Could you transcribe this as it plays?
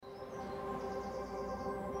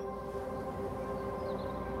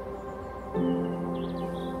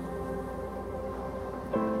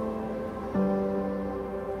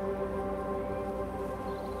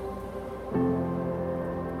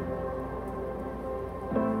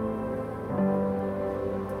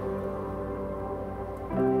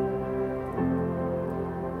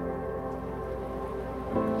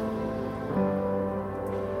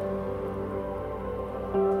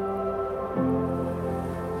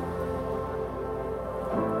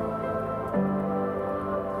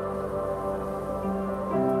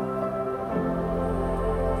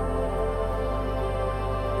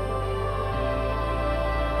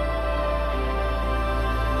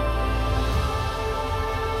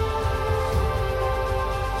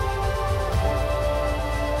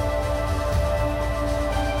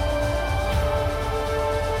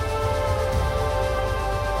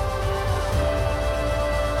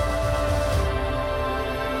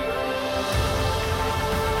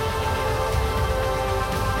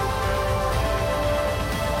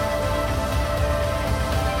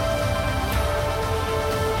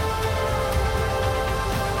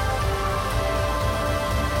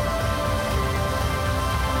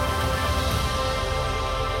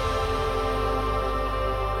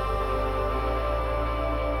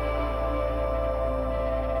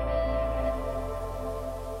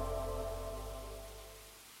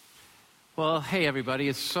Well, hey everybody,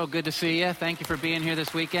 it's so good to see you. Thank you for being here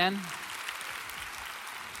this weekend.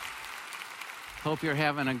 Hope you're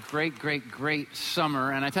having a great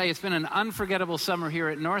summer. And I tell you, it's been an unforgettable summer here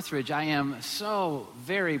at Northridge. I am so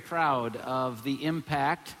very proud of the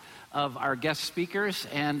impact of our guest speakers,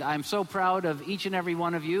 and I'm so proud of each and every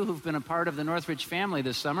one of you who've been a part of the Northridge family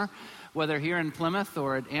this summer, whether here in Plymouth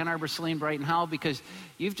or at Ann Arbor, Saline, Brighton, Howell, because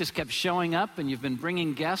you've just kept showing up and you've been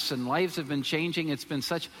bringing guests and lives have been changing. It's been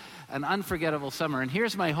such an unforgettable summer. And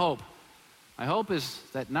here's my hope. My hope is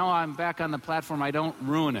that now I'm back on the platform, I don't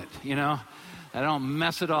ruin it, I don't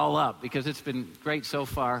mess it all up, because it's been great so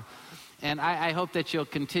far. And I hope that you'll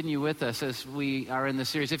continue with us as we are in this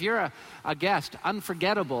series. If you're a guest,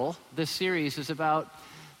 Unforgettable, this series is about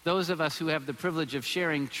those of us who have the privilege of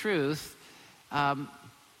sharing truth,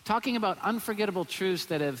 talking about unforgettable truths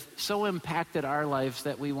that have so impacted our lives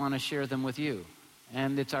that we want to share them with you.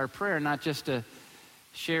 And it's our prayer not just to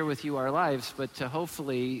share with you our lives, but to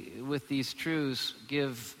hopefully, with these truths,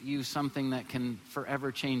 give you something that can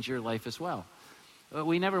forever change your life as well.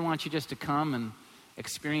 We never want you just to come and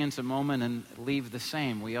experience a moment and leave the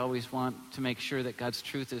same. We always want to make sure that God's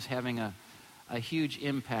truth is having a huge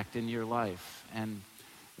impact in your life. And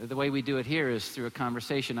the way we do it here is through a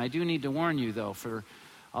conversation. I do need to warn you, though, for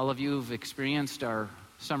all of you who've experienced our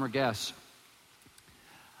summer guests,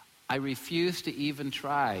 I refuse to even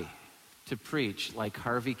try to preach like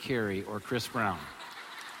Harvey Carey or Chris Brown.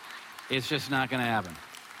 It's just not going to happen.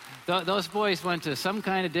 Those boys went to some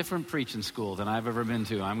kind of different preaching school than I've ever been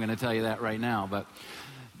to. I'm going to tell you that right now.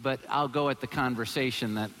 But I'll go at the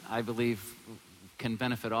conversation that I believe can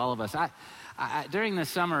benefit all of us. I during the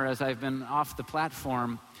summer, as I've been off the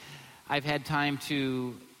platform, I've had time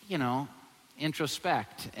to,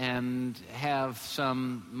 introspect and have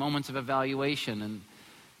some moments of evaluation and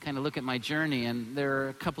kind of look at my journey. And there are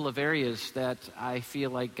a couple of areas that I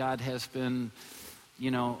feel like God has been,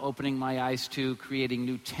 opening my eyes to, creating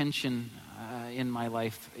new tension in my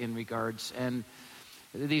life in regards. And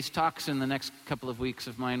these talks in the next couple of weeks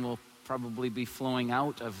of mine will probably be flowing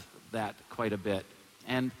out of that quite a bit.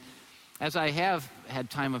 And as I have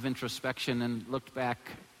had time of introspection and looked back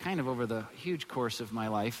kind of over the huge course of my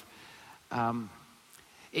life,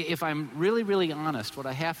 if I'm really honest, what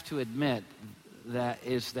I have to admit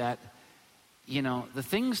is that, the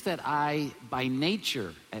things that I, by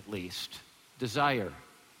nature at least, desire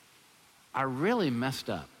are really messed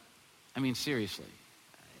up. I mean, seriously.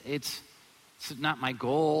 It's not my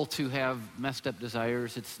goal to have messed up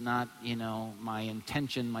desires. It's not, my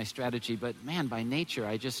intention, my strategy. But man, by nature,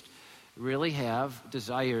 I just really have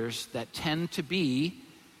desires that tend to be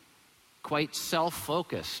quite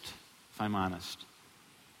self-focused, if I'm honest.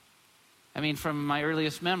 I mean, from my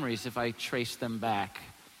earliest memories, if I trace them back,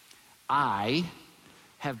 I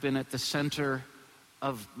have been at the center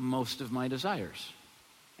of most of my desires.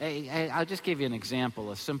 I'll just give you an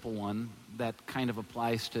example, a simple one that kind of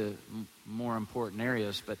applies to more important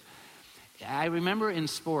areas. But I remember in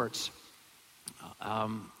sports,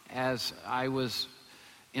 as I was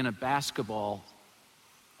on a basketball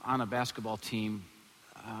team,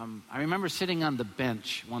 I remember sitting on the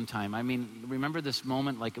bench one time. I mean, remember this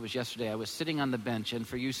moment like it was yesterday. I was sitting on the bench, and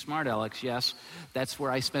for you smart Alex, yes, that's where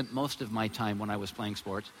I spent most of my time when I was playing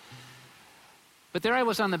sports. But there I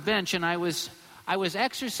was on the bench, and I was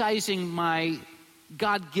exercising my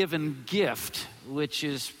God-given gift, which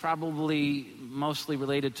is probably mostly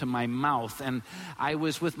related to my mouth. And I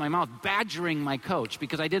was with my mouth badgering my coach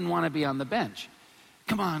because I didn't want to be on the bench.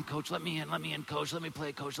 Come on, coach, let me in, coach, let me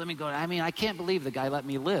play, coach, let me go. I mean, I can't believe the guy let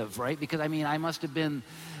me live, right? Because, I mean, I must have been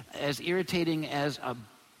as irritating as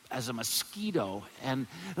a mosquito. And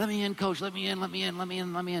let me in, coach, let me in.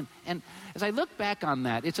 And as I look back on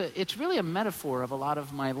that, it's really a metaphor of a lot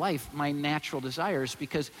of my life, my natural desires,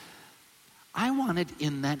 because I wanted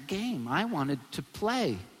in that game. I wanted to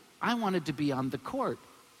play. I wanted to be on the court.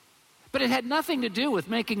 But it had nothing to do with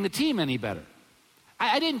making the team any better.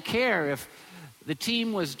 I didn't care if the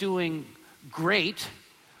team was doing great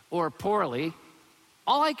or poorly.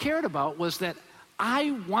 All I cared about was that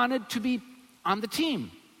I wanted to be on the team.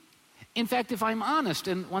 In fact, if I'm honest,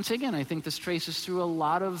 and once again, I think this traces through a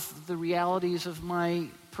lot of the realities of my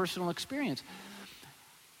personal experience,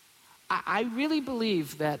 I really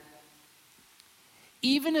believe that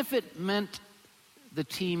even if it meant the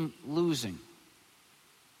team losing,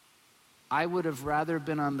 I would have rather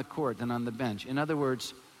been on the court than on the bench. In other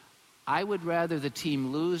words, I would rather the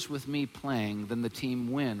team lose with me playing than the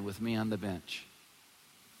team win with me on the bench.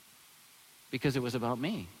 Because it was about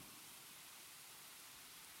me.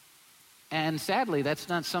 And sadly, that's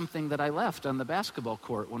not something that I left on the basketball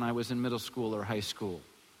court when I was in middle school or high school.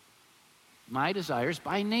 My desires,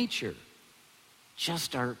 by nature,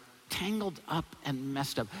 just are tangled up and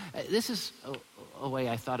messed up. This is a way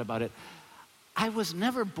I thought about it. I was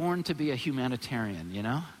never born to be a humanitarian, you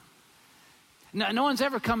know? No one's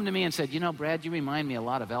ever come to me and said, Brad, you remind me a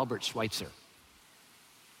lot of Albert Schweitzer.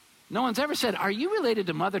 No one's ever said, are you related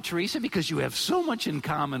to Mother Teresa because you have so much in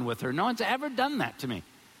common with her? No one's ever done that to me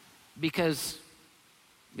because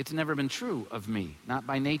it's never been true of me, not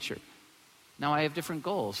by nature. Now, I have different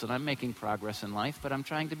goals, and I'm making progress in life, but I'm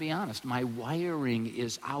trying to be honest. My wiring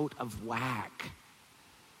is out of whack.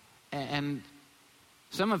 And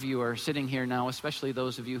some of you are sitting here now, especially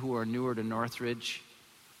those of you who are newer to Northridge.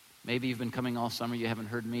 Maybe you've been coming all summer, you haven't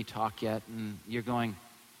heard me talk yet, and you're going,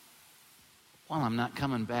 well, I'm not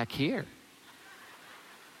coming back here.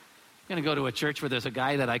 I'm going to go to a church where there's a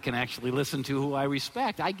guy that I can actually listen to who I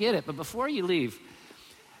respect. I get it, but before you leave,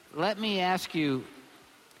 let me ask you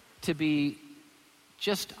to be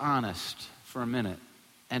just honest for a minute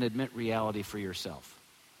and admit reality for yourself.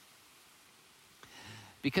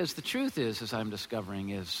 Because the truth is, as I'm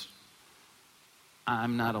discovering, is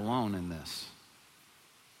I'm not alone in this.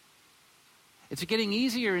 It's getting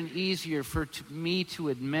easier and easier for me to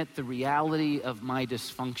admit the reality of my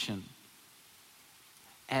dysfunction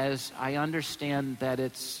as I understand that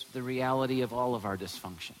it's the reality of all of our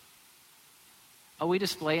dysfunction. We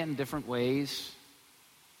display it in different ways.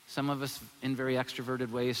 Some of us in very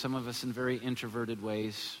extroverted ways, some of us in very introverted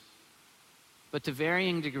ways. But to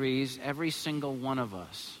varying degrees, every single one of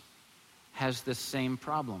us has this same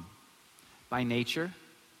problem. By nature,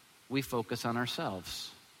 we focus on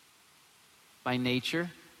ourselves. By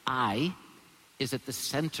nature, I is at the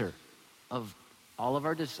center of all of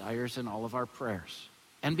our desires and all of our prayers.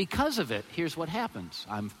 And because of it, here's what happens,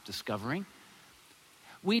 I'm discovering.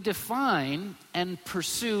 We define and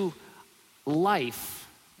pursue life,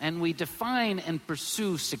 and we define and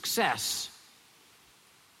pursue success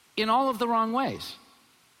in all of the wrong ways.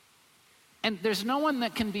 And there's no one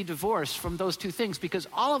that can be divorced from those two things because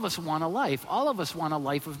all of us want a life. All of us want a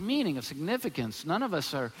life of meaning, of significance. None of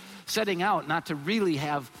us are setting out not to really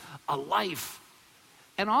have a life.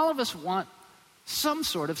 And all of us want some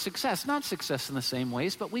sort of success. Not success in the same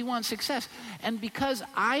ways, but we want success. And because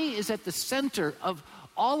I is at the center of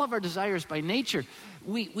all of our desires by nature,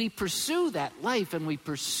 we pursue that life and we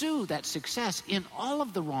pursue that success in all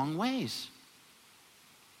of the wrong ways.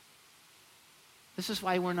 This is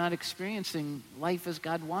why we're not experiencing life as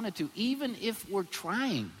God wanted to, even if we're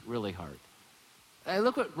trying really hard.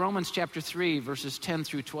 Look what Romans chapter 3, verses 10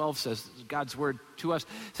 through 12 says, God's word to us.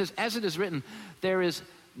 It says, as it is written, there is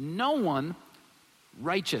no one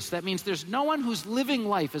righteous. That means there's no one who's living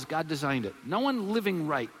life as God designed it. No one living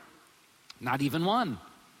right. Not even one.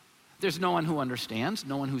 There's no one who understands,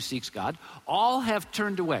 no one who seeks God. All have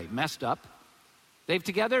turned away, messed up. They've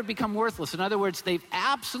together become worthless. In other words, they've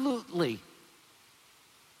absolutely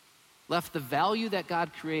left the value that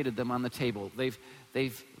God created them on the table.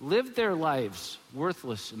 They've lived their lives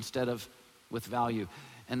worthless instead of with value.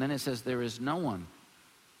 And then it says, there is no one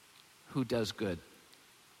who does good.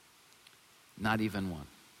 Not even one.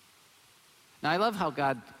 Now, I love how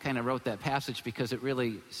God kind of wrote that passage because it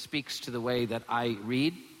really speaks to the way that I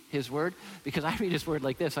read his word. Because I read his word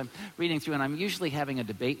like this. I'm reading through and I'm usually having a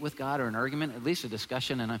debate with God or an argument, at least a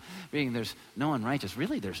discussion, and I'm reading, there's no one righteous.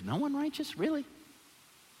 Really? There's no one righteous? Really?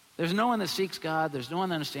 There's no one that seeks God. There's no one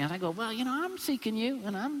that understands. I go, well, I'm seeking you,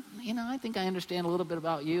 and I think I understand a little bit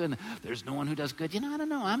about you, and there's no one who does good. I don't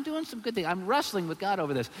know. I'm doing some good things. I'm wrestling with God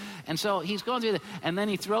over this. And so he's going through that, and then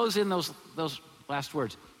he throws in those last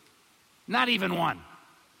words. Not even one.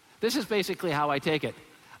 This is basically how I take it.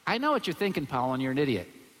 I know what you're thinking, Powell, and you're an idiot.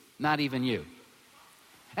 Not even you.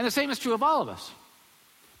 And the same is true of all of us.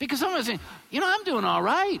 Because someone's saying, I'm doing all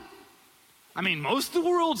right. I mean, most of the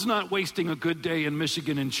world's not wasting a good day in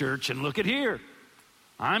Michigan in church, and look at here.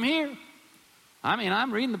 I'm here. I mean,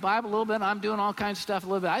 I'm reading the Bible a little bit. I'm doing all kinds of stuff a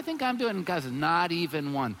little bit. I think I'm doing, guys, not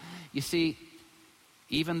even one. You see,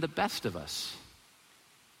 even the best of us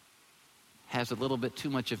has a little bit too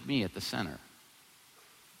much of me at the center.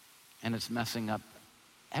 And it's messing up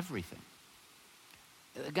everything.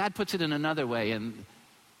 God puts it in another way in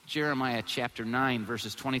Jeremiah chapter 9,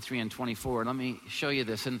 verses 23 and 24. Let me show you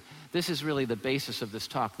this. And this is really the basis of this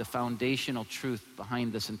talk. The foundational truth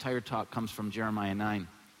behind this entire talk comes from Jeremiah 9.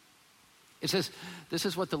 It says, this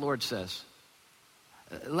is what the Lord says.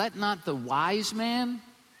 Let not the wise man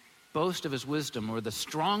boast of his wisdom, or the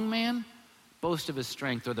strong man boast of his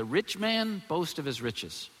strength, or the rich man boast of his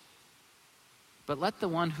riches. But let the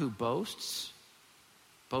one who boasts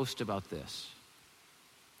boast about this,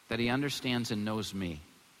 that he understands and knows me,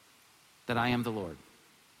 that I am the Lord,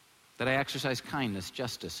 that I exercise kindness,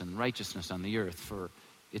 justice, and righteousness on the earth, for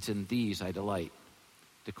it's in these I delight.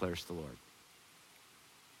 declares the Lord.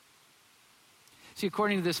 See,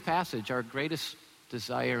 according to this passage, our greatest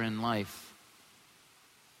desire in life,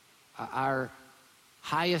 our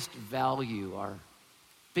highest value, our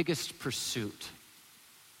biggest pursuit,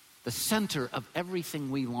 the center of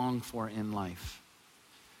everything we long for in life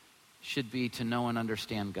should be to know and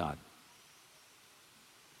understand God.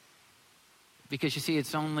 Because you see,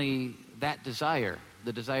 it's only that desire,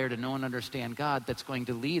 the desire to know and understand God, that's going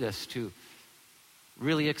to lead us to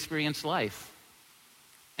really experience life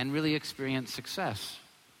and really experience success.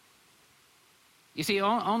 You see,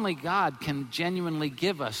 only God can genuinely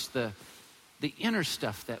give us the inner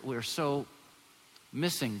stuff that we're so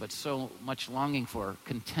missing, but so much longing for: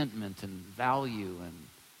 contentment and value and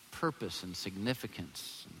purpose and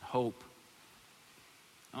significance and hope.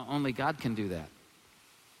 Only God can do that.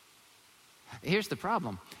 Here's the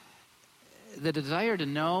problem. The desire to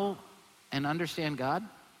know and understand God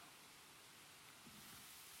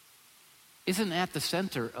isn't at the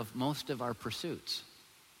center of most of our pursuits.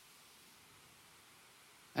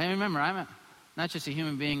 And remember, I'm not just a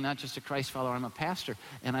human being, not just a Christ follower, I'm a pastor.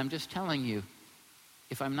 And I'm just telling you,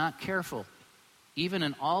 if I'm not careful, even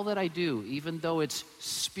in all that I do, even though it's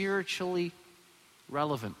spiritually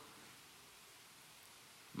relevant,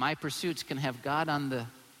 my pursuits can have God on the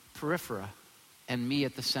periphery and me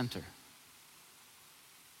at the center.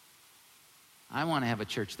 I want to have a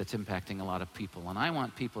church that's impacting a lot of people, and I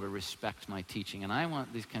want people to respect my teaching, and I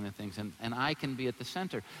want these kind of things, and I can be at the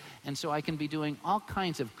center. And so I can be doing all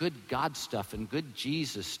kinds of good God stuff and good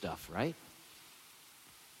Jesus stuff, right?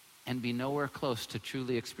 And be nowhere close to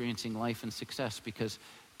truly experiencing life and success because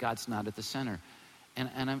God's not at the center.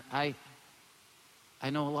 And I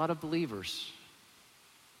know a lot of believers,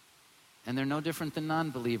 and they're no different than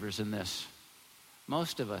non-believers in this.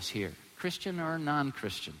 Most of us here, Christian or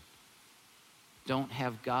non-Christian, don't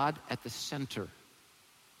have God at the center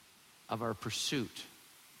of our pursuit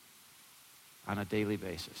on a daily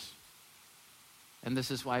basis. And this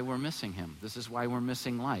is why we're missing him. This is why we're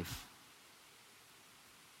missing life.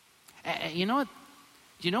 You know what?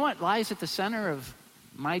 Do you know what lies at the center of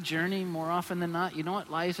my journey more often than not? You know what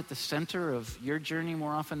lies at the center of your journey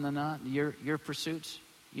more often than not? Your pursuits?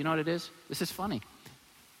 You know what it is? This is funny.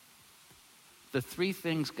 The three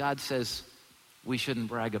things God says we shouldn't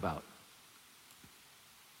brag about.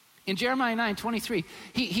 In Jeremiah 9:23,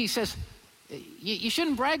 he says, you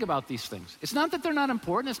shouldn't brag about these things. It's not that they're not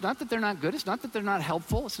important. It's not that they're not good. It's not that they're not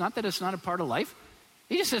helpful. It's not that it's not a part of life.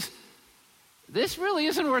 He just says, this really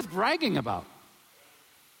isn't worth bragging about.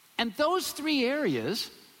 And those three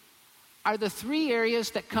areas are the three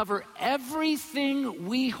areas that cover everything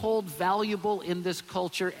we hold valuable in this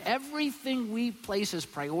culture, everything we place as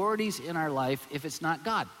priorities in our life if it's not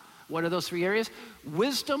God. What are those three areas?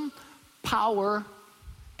 Wisdom, power,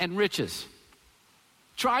 and riches.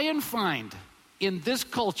 Try and find in this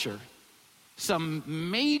culture some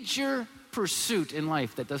major pursuit in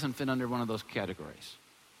life that doesn't fit under one of those categories.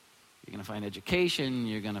 You're going to find education,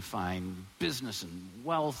 you're going to find business and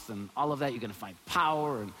wealth and all of that. You're going to find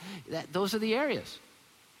power, and those are the areas.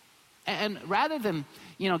 And rather than,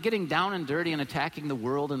 getting down and dirty and attacking the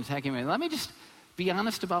world and attacking me, let me just be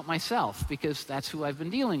honest about myself, because that's who I've been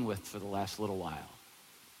dealing with for the last little while.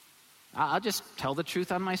 I'll just tell the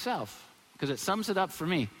truth on myself, because it sums it up for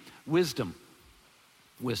me. Wisdom.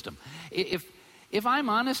 If I'm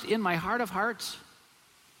honest in my heart of hearts,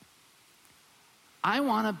 I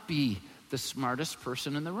want to be the smartest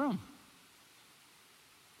person in the room.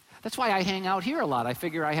 That's why I hang out here a lot. I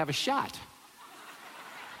figure I have a shot.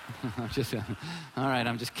 All right,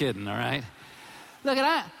 I'm just kidding, all right? Look,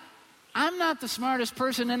 I'm not the smartest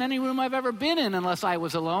person in any room I've ever been in unless I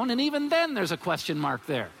was alone, and even then there's a question mark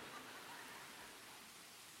there.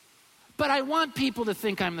 But I want people to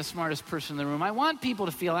think I'm the smartest person in the room. I want people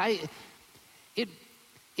to feel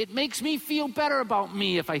it makes me feel better about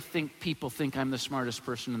me if I think people think I'm the smartest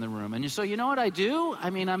person in the room. And so you know what I do? I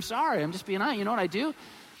mean, I'm sorry, I'm just being honest. You know what I do?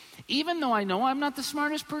 Even though I know I'm not the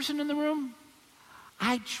smartest person in the room,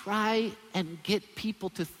 I try and get people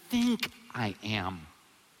to think I am.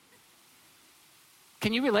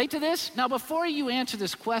 Can you relate to this? Now, before you answer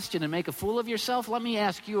this question and make a fool of yourself, let me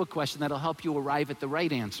ask you a question that'll help you arrive at the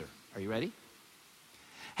right answer. Are you ready?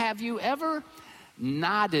 Have you ever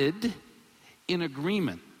nodded in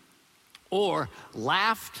agreement or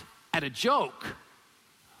laughed at a joke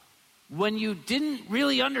when you didn't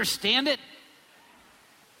really understand it?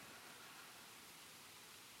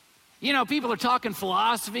 People are talking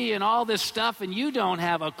philosophy and all this stuff, and you don't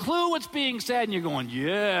have a clue what's being said, and you're going,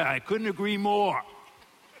 yeah, I couldn't agree more.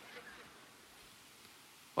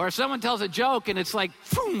 Or if someone tells a joke and it's like,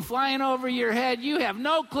 boom, flying over your head, you have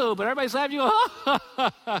no clue, but everybody's laughing, you go, ha,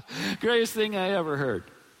 ha, ha, greatest thing I ever heard.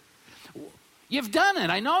 You've done it.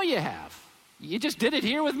 I know you have. You just did it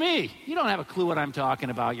here with me. You don't have a clue what I'm talking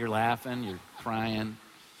about. You're laughing, you're crying,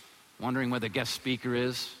 wondering where the guest speaker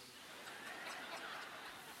is.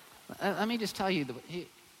 Let me just tell you,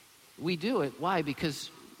 we do it. Why? Because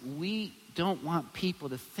we don't want people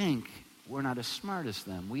to think we're not as smart as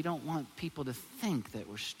them. We don't want people to think that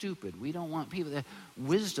we're stupid. We don't want people that...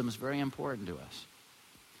 Wisdom is very important to us.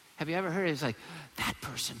 Have you ever heard it? It's like, that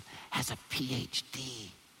person has a PhD.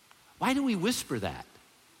 Why do we whisper that?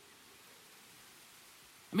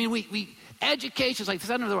 I mean, education is like the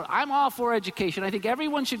center of the world. I'm all for education. I think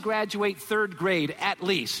everyone should graduate third grade at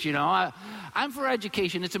least, you know. I'm for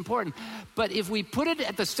education. It's important. But if we put it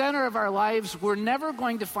at the center of our lives, we're never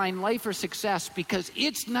going to find life or success because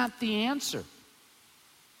it's not the answer.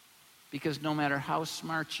 Because no matter how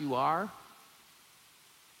smart you are,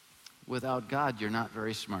 without God, you're not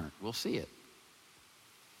very smart. We'll see it.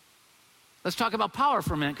 Let's talk about power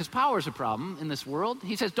for a minute, because power is a problem in this world.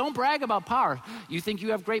 He says, don't brag about power. You think you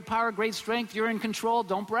have great power, great strength, you're in control.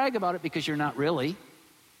 Don't brag about it because you're not really.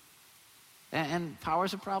 And power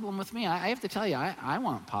is a problem with me. I have to tell you, I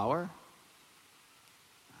want power.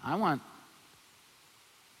 I want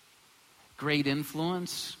great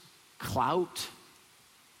influence, clout,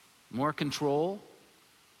 more control.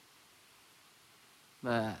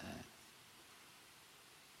 But,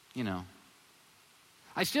 you know,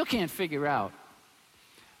 I still can't figure out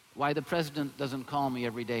why the president doesn't call me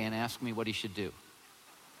every day and ask me what he should do.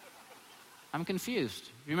 I'm confused.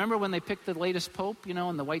 Remember when they picked the latest pope, you know,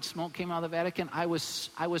 and the white smoke came out of the Vatican? I was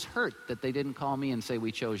hurt that they didn't call me and say,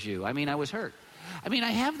 we chose you. I mean, I was hurt. I mean,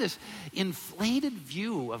 I have this inflated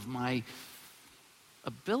view of my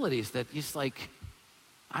abilities that just like,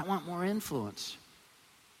 I want more influence.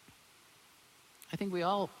 I think we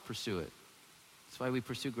all pursue it. That's why we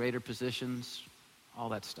pursue greater positions, all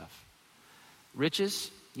that stuff.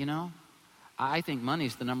 Riches, you know, I think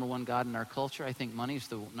money's the number one God in our culture. I think money's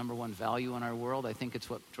the number one value in our world. I think it's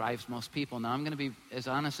what drives most people. Now, I'm going to be as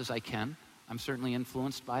honest as I can. I'm certainly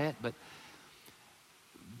influenced by it, but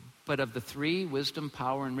of the three, wisdom,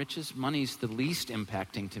 power, and riches, money's the least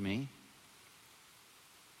impacting to me.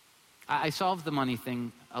 I solved the money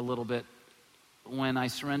thing a little bit when I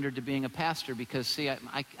surrendered to being a pastor because, see,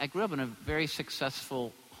 I grew up in a very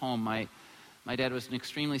successful home. My dad was an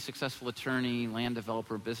extremely successful attorney, land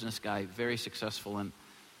developer, business guy, very successful, and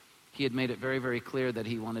he had made it very, very clear that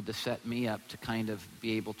he wanted to set me up to kind of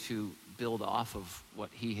be able to build off of what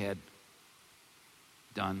he had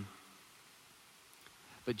done.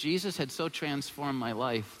 But Jesus had so transformed my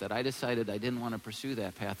life that I decided I didn't want to pursue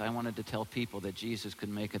that path. I wanted to tell people that Jesus could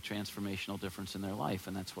make a transformational difference in their life,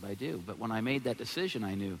 and that's what I do. But when I made that decision,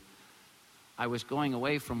 I knew I was going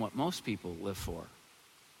away from what most people live for,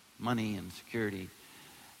 money and security,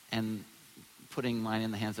 and putting mine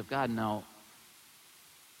in the hands of God. Now,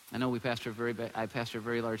 I know I pastor a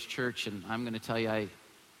very large church, and I'm going to tell you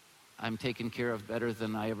I'm taken care of better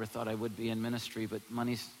than I ever thought I would be in ministry, but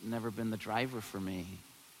money's never been the driver for me.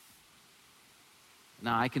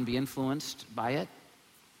 Now, I can be influenced by it.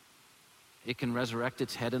 It can resurrect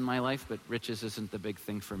its head in my life, but riches isn't the big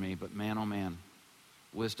thing for me. But man, oh man,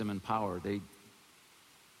 wisdom and power, they're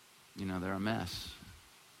a mess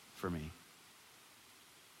for me.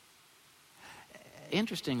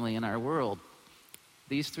 Interestingly, in our world,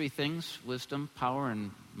 these three things, wisdom, power, and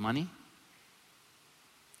money,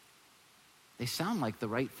 they sound like the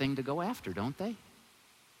right thing to go after, don't they?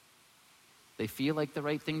 They feel like the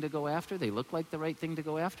right thing to go after. They look like the right thing to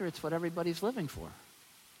go after. It's what everybody's living for.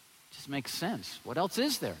 It just makes sense. What else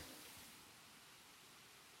is there?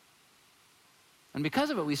 And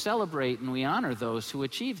because of it, we celebrate and we honor those who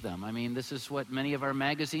achieve them. I mean, this is what many of our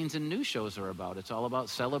magazines and news shows are about. It's all about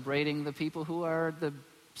celebrating the people who are the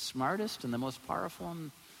smartest and the most powerful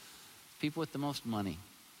and people with the most money.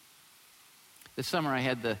 This summer, I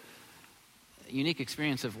had the unique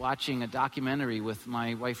experience of watching a documentary with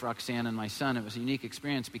my wife Roxanne and my son. It was a unique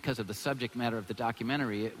experience because of the subject matter of the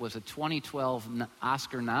documentary. It was a 2012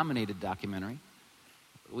 Oscar-nominated documentary.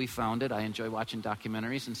 We found it. I enjoy watching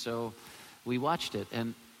documentaries, and so we watched it,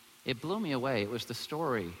 and it blew me away. It was the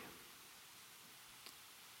story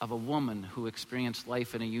of a woman who experienced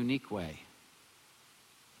life in a unique way.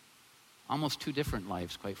 Almost two different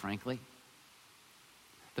lives, quite frankly.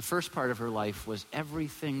 The first part of her life was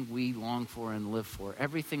everything we long for and live for,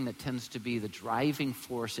 everything that tends to be the driving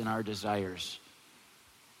force in our desires.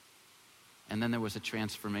 And then there was a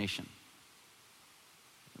transformation.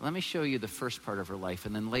 Let me show you the first part of her life,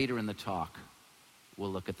 and then later in the talk,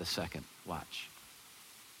 we'll look at the second. Watch.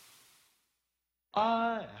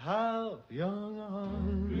 I have young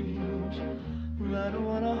arms that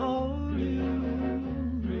wanna hold you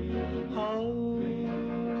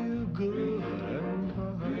good and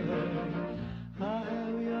tight. I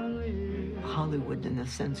have young ears. Hollywood, in a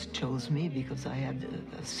sense, chose me because I had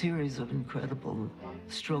a series of incredible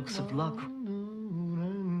strokes of luck.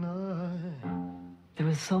 There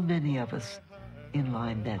were so many of us in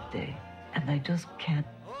line that day, and I just can't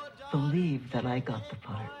believe that I got the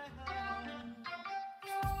part.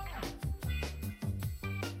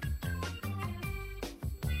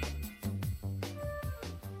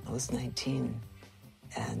 I was 19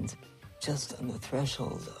 and just on the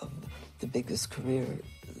threshold of the biggest career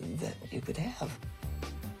that you could have.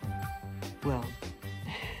 Well,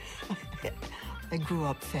 I grew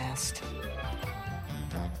up fast.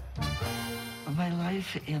 My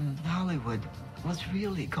life in Hollywood was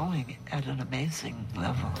really going at an amazing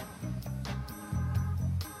level.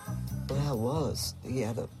 Well, was. He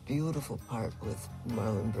had a beautiful part with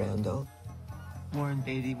Marlon Brando. Warren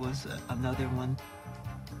Beatty was another one.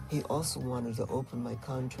 He also wanted to open my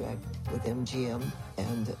contract with MGM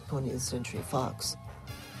and 20th Century Fox.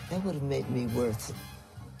 That would have made me worth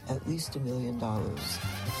at least $1 million.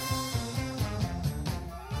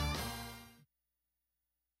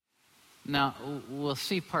 Now, we'll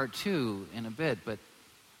see part 2 in a bit, but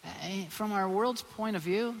from our world's point of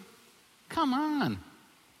view, come on.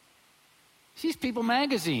 She's People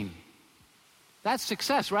magazine. That's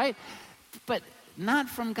success, right? But not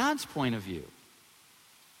from God's point of view.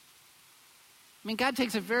 I mean, God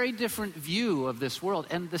takes a very different view of this world.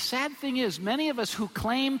 And the sad thing is, many of us who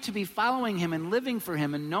claim to be following him and living for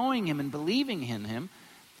him and knowing him and believing in him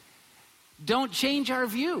don't change our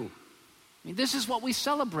view. I mean, this is what we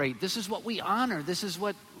celebrate. This is what we honor. This is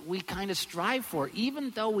what we kind of strive for, even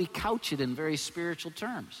though we couch it in very spiritual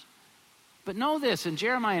terms. But know this, in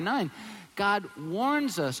Jeremiah 9, God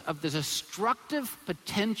warns us of the destructive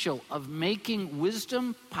potential of making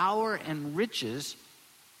wisdom, power, and riches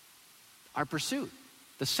our pursuit,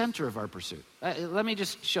 the center of our pursuit. Let me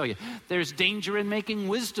just show you. There's danger in making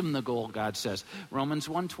wisdom the goal, God says. Romans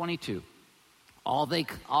 1:22.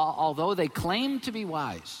 Although they claim to be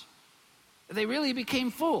wise, they really became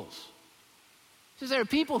fools. He says there are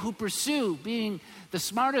people who pursue being the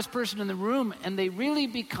smartest person in the room, and they really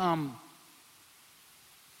become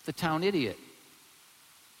the town idiot.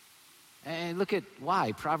 And look at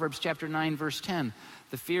why. Proverbs chapter 9, verse 10.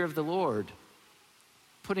 The fear of the Lord,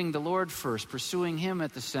 putting the Lord first, pursuing him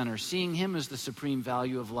at the center, seeing him as the supreme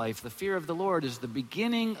value of life. The fear of the Lord is the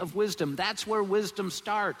beginning of wisdom. That's where wisdom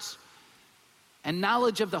starts. And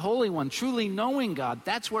knowledge of the Holy One, truly knowing God,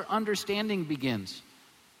 that's where understanding begins.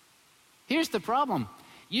 Here's the problem.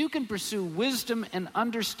 You can pursue wisdom and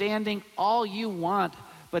understanding all you want,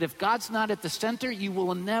 but if God's not at the center, you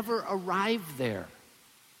will never arrive there.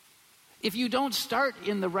 If you don't start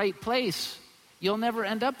in the right place, you'll never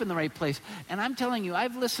end up in the right place. And I'm telling you,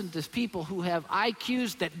 I've listened to people who have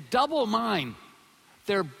IQs that double mine.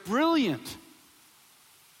 They're brilliant,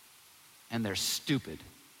 and they're stupid.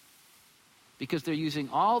 Because they're using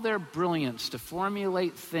all their brilliance to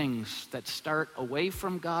formulate things that start away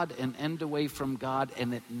from God and end away from God,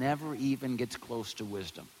 and it never even gets close to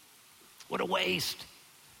wisdom. What a waste.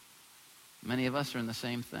 Many of us are in the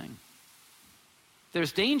same thing.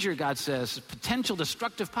 There's danger, God says, potential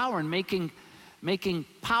destructive power in making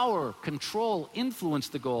power, control, influence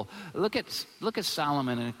the goal. Look at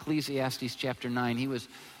Solomon in Ecclesiastes chapter 9. He was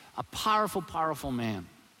a powerful, powerful man.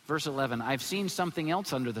 Verse 11, I've seen something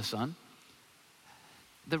else under the sun.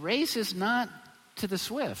 The race is not to the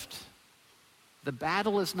swift. The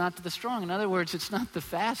battle is not to the strong. In other words, it's not the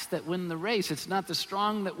fast that win the race. It's not the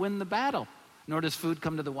strong that win the battle. Nor does food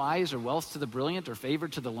come to the wise, or wealth to the brilliant, or favor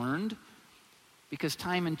to the learned. Because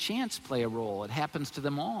time and chance play a role. It happens to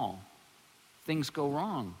them all. Things go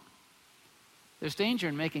wrong. There's danger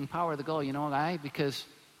in making power the goal. You know why? Because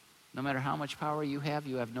no matter how much power you have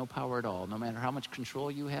no power at all. No matter how much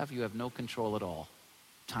control you have no control at all.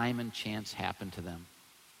 Time and chance happen to them.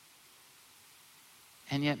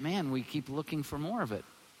 And yet, man, we keep looking for more of it.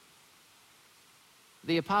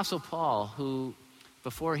 The Apostle Paul, who,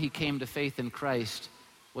 before he came to faith in Christ,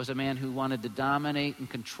 was a man who wanted to dominate and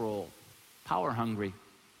control, power hungry.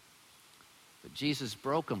 But Jesus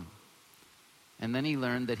broke him. And then he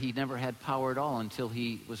learned that he never had power at all until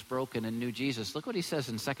he was broken and knew Jesus. Look what he says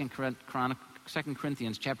in 2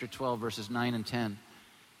 Corinthians chapter 12, verses 9 and 10.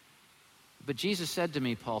 But Jesus said to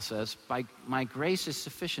me, Paul says, my grace is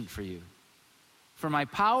sufficient for you. For my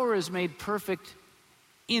power is made perfect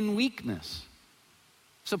in weakness.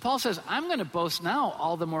 So Paul says, I'm going to boast now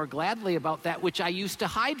all the more gladly about that which I used to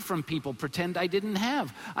hide from people, pretend I didn't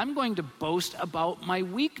have. I'm going to boast about my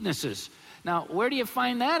weaknesses. Now, where do you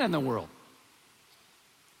find that in the world?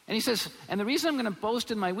 And he says, and the reason I'm going to boast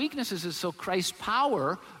in my weaknesses is so Christ's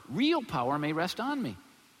power, real power, may rest on me.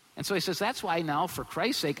 And so he says, that's why now, for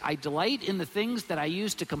Christ's sake, I delight in the things that I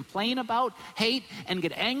used to complain about, hate, and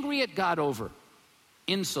get angry at God over.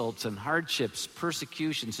 Insults and hardships,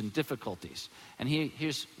 persecutions and difficulties. And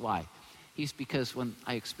here's why. He's because when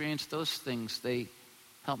I experience those things, they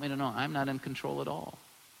help me to know I'm not in control at all.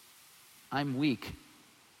 I'm weak.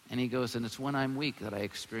 And he goes, and it's when I'm weak that I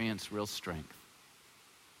experience real strength.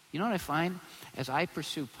 You know what I find? As I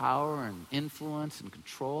pursue power and influence and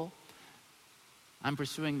control, I'm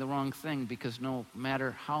pursuing the wrong thing, because no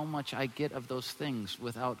matter how much I get of those things,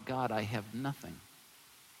 without God, I have nothing.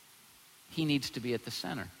 He needs to be at the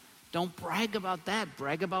center. Don't brag about that.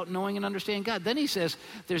 Brag about knowing and understanding God. Then he says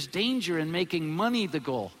there's danger in making money the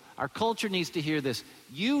goal. Our culture needs to hear this.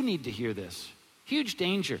 You need to hear this. Huge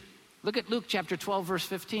danger. Look at Luke chapter 12, verse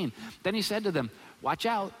 15. Then he said to them, watch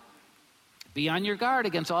out. Be on your guard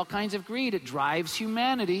against all kinds of greed. It drives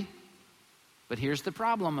humanity. But here's the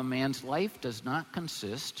problem. A man's life does not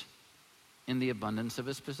consist in the abundance of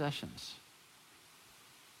his possessions.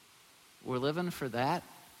 We're living for that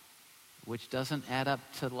which doesn't add up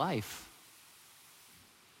to life.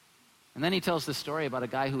 And then he tells the story about a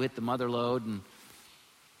guy who hit the mother lode and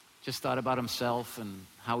just thought about himself and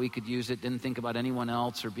how he could use it, didn't think about anyone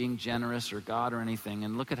else or being generous or God or anything.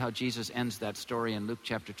 And look at how Jesus ends that story in Luke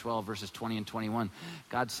chapter 12, verses 20 and 21.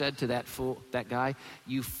 God said to that guy,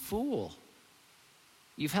 you fool.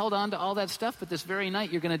 You've held on to all that stuff, but this very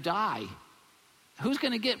night you're going to die. Who's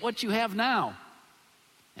going to get what you have now?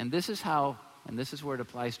 And this is how, and this is where it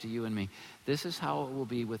applies to you and me, this is how it will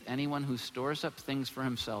be with anyone who stores up things for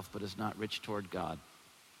himself but is not rich toward God.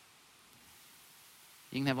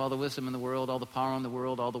 You can have all the wisdom in the world, all the power in the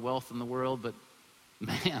world, all the wealth in the world, but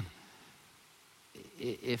man,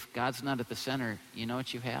 if God's not at the center, you know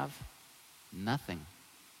what you have? Nothing.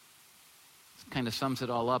 It kind of sums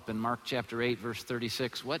it all up in Mark chapter 8, verse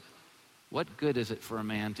 36. What good is it for a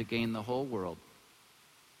man to gain the whole world,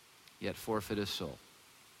 yet forfeit his soul?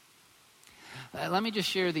 Let me just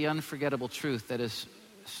share the unforgettable truth that has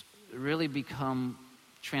really become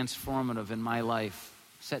transformative in my life,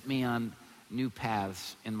 set me on new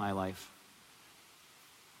paths in my life.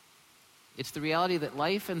 It's the reality that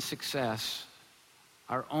life and success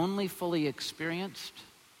are only fully experienced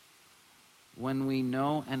when we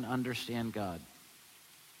know and understand God.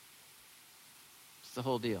 It's the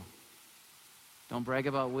whole deal. Don't brag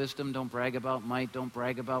about wisdom, don't brag about might, don't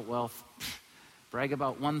brag about wealth. Brag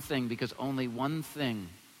about one thing, because only one thing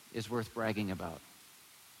is worth bragging about.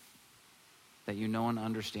 That you know and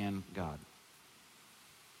understand God.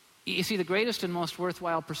 You see, the greatest and most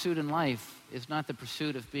worthwhile pursuit in life is not the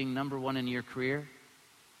pursuit of being number one in your career.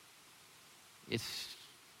 It's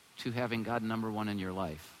to having God number one in your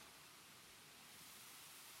life.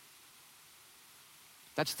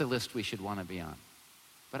 That's the list we should want to be on.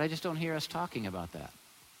 But I just don't hear us talking about that.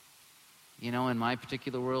 You know, in my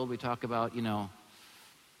particular world, we talk about,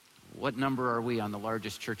 what number are we on the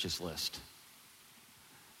largest churches list?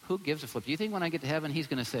 Who gives a flip? Do you think when I get to heaven, he's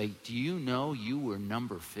going to say, do you know you were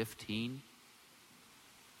number 15?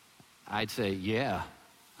 I'd say, yeah,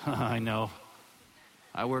 I know.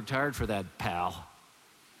 I worked hard for that, pal.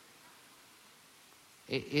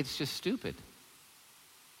 It's just stupid.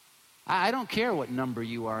 I don't care what number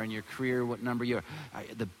you are in your career, what number you are.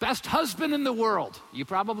 The best husband in the world. You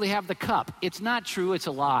probably have the cup. It's not true. It's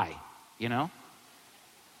a lie,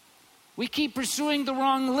 We keep pursuing the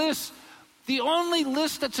wrong list. The only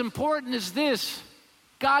list that's important is this: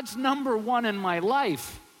 God's number one in my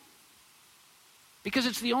life. Because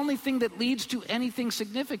it's the only thing that leads to anything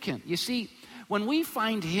significant. You see, when we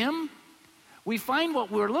find him, we find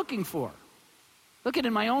what we're looking for. Look at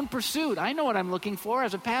in my own pursuit. I know what I'm looking for.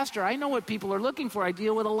 As a pastor, I know what people are looking for. I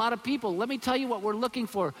deal with a lot of people. Let me tell you what we're looking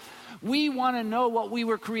for. We want to know what we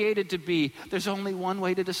were created to be. There's only one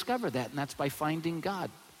way to discover that, and that's by finding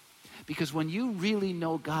God. Because when you really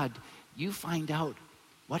know God, you find out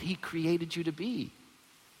what he created you to be.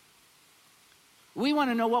 We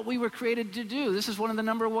want to know what we were created to do. This is one of the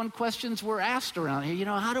number one questions we're asked around here.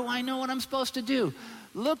 How do I know what I'm supposed to do?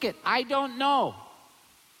 I don't know.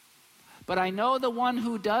 But I know the one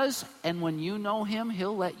who does, and when you know him,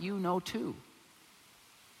 he'll let you know too.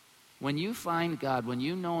 When you find God, when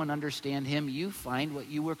you know and understand him, you find what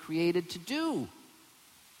you were created to do.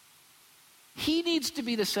 He needs to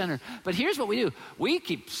be the center. But here's what we do. We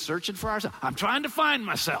keep searching for ourselves. I'm trying to find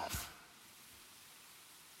myself.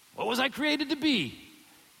 What was I created to be?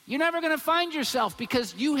 You're never going to find yourself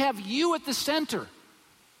because you have you at the center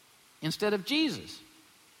instead of Jesus.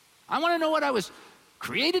 I want to know what I was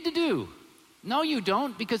created to do. No, you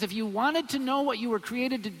don't, because if you wanted to know what you were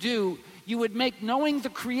created to do, you would make knowing the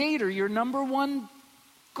Creator your number one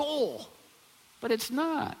goal. But it's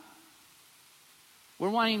not. We're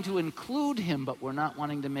wanting to include him, but we're not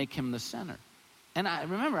wanting to make him the center. And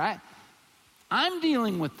I'm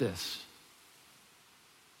dealing with this.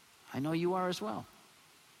 I know you are as well.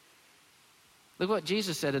 Look what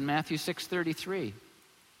Jesus said in Matthew 6:33.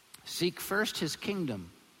 Seek first his kingdom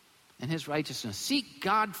and his righteousness. Seek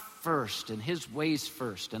God first and his ways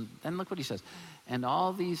first. And then look what he says. And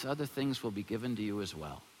all these other things will be given to you as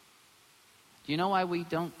well. Do you know why we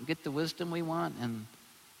don't get the wisdom we want and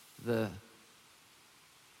the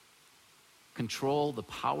control, the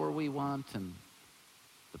power we want, and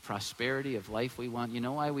the prosperity of life we want? You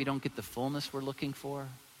know why we don't get the fullness we're looking for?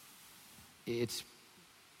 It's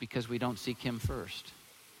because we don't seek him first.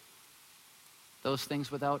 Those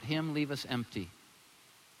things without him leave us empty.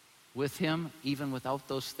 With him, even without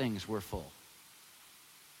those things, we're full.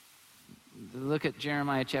 Look at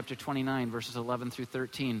Jeremiah chapter 29, verses 11 through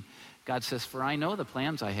 13. God says, for I know the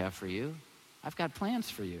plans I have for you. I've got plans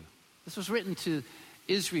for you. This was written to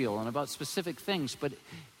Israel and about specific things, but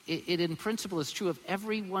it in principle is true of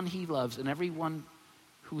everyone he loves and everyone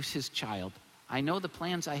who's his child. I know the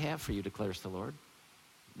plans I have for you, declares the Lord.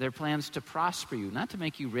 They're plans to prosper you, not to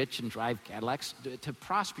make you rich and drive Cadillacs, to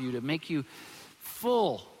prosper you, to make you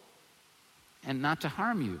full and not to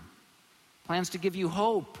harm you. Plans to give you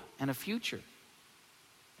hope and a future.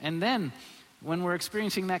 And then, when we're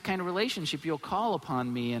experiencing that kind of relationship, you'll call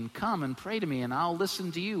upon me and come and pray to me, and I'll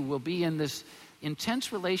listen to you. We'll be in this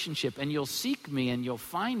intense relationship, and you'll seek me and you'll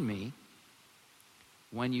find me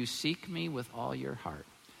when you seek me with all your heart.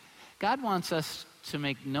 God wants us to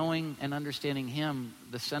make knowing and understanding him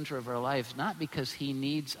the center of our lives, not because he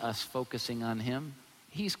needs us focusing on him.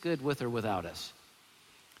 He's good with or without us.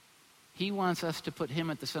 He wants us to put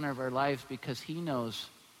him at the center of our lives because he knows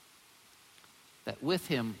that with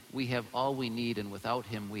him we have all we need, and without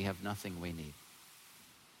him we have nothing we need.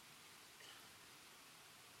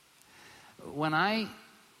 When I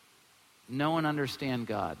know and understand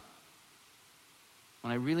God,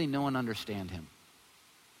 when I really know and understand him,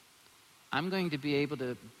 I'm going to be able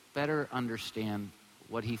to better understand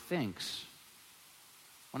what he thinks.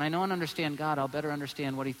 When I know and understand God, I'll better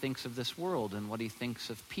understand what he thinks of this world and what he thinks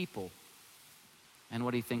of people and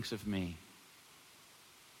what he thinks of me.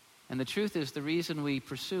 And the truth is, the reason we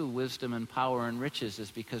pursue wisdom and power and riches is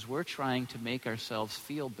because we're trying to make ourselves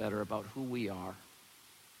feel better about who we are.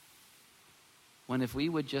 When if we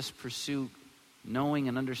would just pursue knowing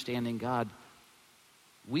and understanding God,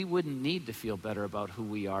 we wouldn't need to feel better about who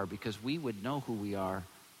we are because we would know who we are.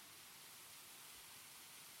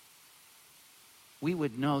 We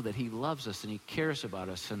would know that he loves us and he cares about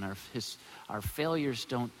us, and our failures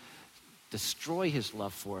don't destroy his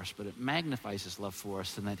love for us, but it magnifies his love for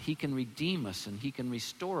us, and that he can redeem us and he can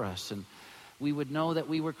restore us. And we would know that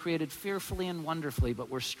we were created fearfully and wonderfully, but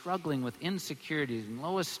we're struggling with insecurities and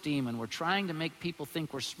low esteem, and we're trying to make people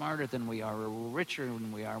think we're smarter than we are, or we're richer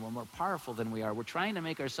than we are, we're more powerful than we are. We're trying to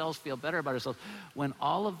make ourselves feel better about ourselves, when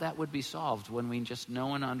all of that would be solved when we just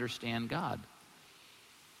know and understand God.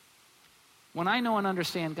 When I know and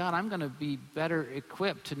understand God, I'm going to be better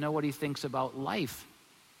equipped to know what he thinks about life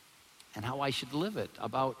and how I should live it,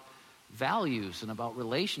 about values and about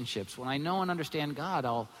relationships. When I know and understand God,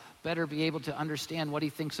 I'll better be able to understand what he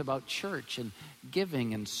thinks about church and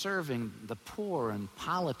giving and serving the poor and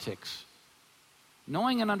politics.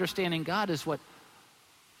 Knowing and understanding God is what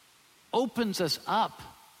opens us up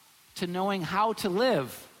to knowing how to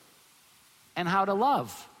live and how to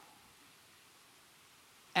love.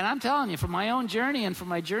 And I'm telling you, from my own journey and from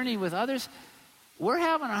my journey with others, we're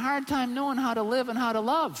having a hard time knowing how to live and how to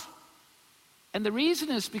love. And the reason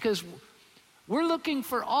is because we're looking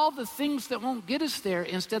for all the things that won't get us there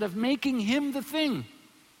instead of making him the thing.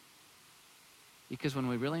 Because when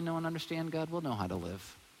we really know and understand God, we'll know how to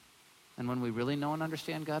live. And when we really know and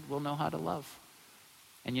understand God, we'll know how to love.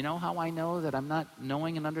 And you know how I know that I'm not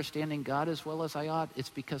knowing and understanding God as well as I ought? It's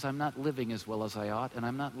because I'm not living as well as I ought, and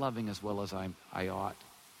I'm not loving as well as I ought.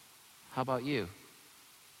 How about you?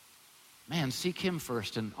 Man, seek him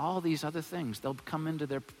first, and all these other things, they'll come into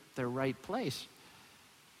their right place.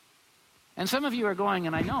 And some of you are going,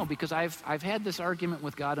 and I know, because I've had this argument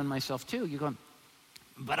with God and myself too. You're going,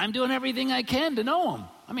 but I'm doing everything I can to know him.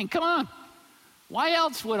 I mean, come on. Why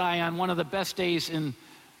else would I, on one of the best days in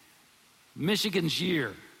Michigan's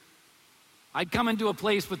year, I'd come into a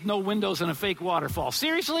place with no windows and a fake waterfall?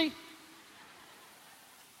 Seriously?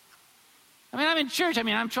 I mean, I'm in church. I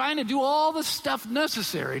mean, I'm trying to do all the stuff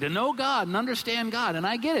necessary to know God and understand God, and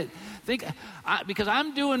I get it. Because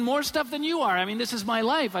I'm doing more stuff than you are. I mean, this is my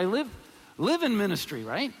life. I live in ministry,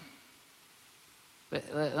 right? But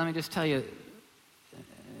let me just tell you,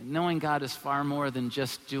 knowing God is far more than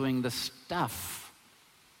just doing the stuff.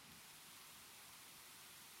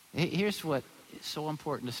 Here's what is so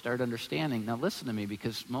important to start understanding. Now listen to me,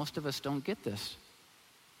 because most of us don't get this.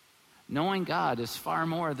 Knowing God is far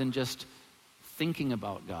more than just thinking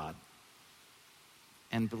about God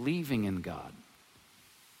and believing in God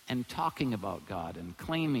and talking about God and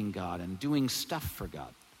claiming God and doing stuff for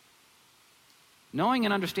God. Knowing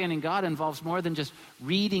and understanding God involves more than just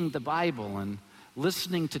reading the Bible and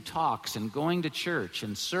listening to talks and going to church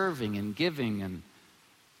and serving and giving and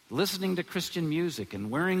listening to Christian music and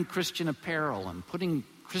wearing Christian apparel and putting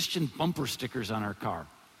Christian bumper stickers on our car.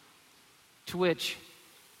 To which,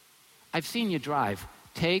 I've seen you drive.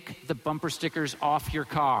 Take the bumper stickers off your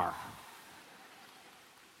car.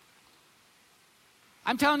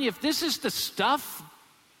 I'm telling you, if this is the stuff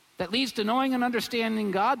that leads to knowing and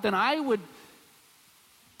understanding God, then I would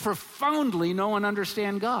profoundly know and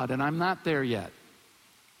understand God, and I'm not there yet.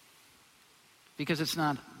 Because it's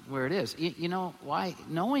not where it is. You know why?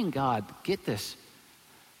 Knowing God, get this,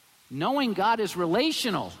 knowing God is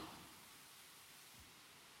relational.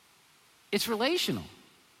 It's relational.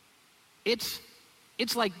 It's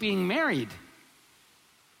like being married.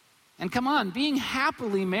 And come on, being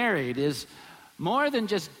happily married is more than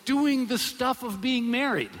just doing the stuff of being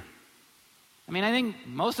married. I mean, I think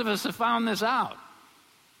most of us have found this out.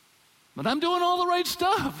 But I'm doing all the right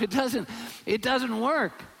stuff. It doesn't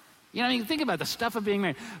work. You know, you think about the stuff of being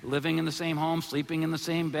married. Living in the same home, sleeping in the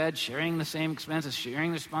same bed, sharing the same expenses,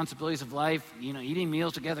 sharing the responsibilities of life, you know, eating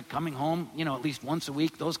meals together, coming home, you know, at least once a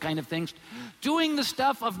week, those kind of things. Doing the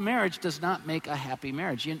stuff of marriage does not make a happy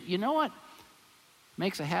marriage. You know what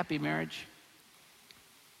makes a happy marriage?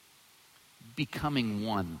 Becoming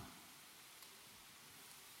one.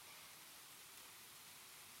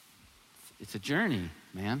 It's a journey,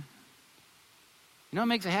 man. You know what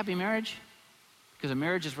makes a happy marriage? Because a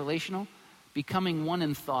marriage is relational. Becoming one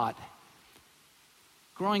in thought.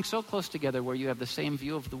 Growing so close together where you have the same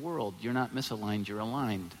view of the world. You're not misaligned, you're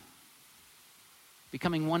aligned.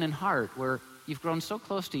 Becoming one in heart, where you've grown so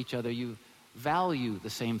close to each other, you value the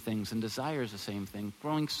same things and desires the same thing.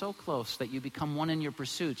 Growing so close that you become one in your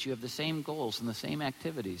pursuits. You have the same goals and the same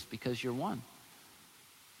activities because you're one.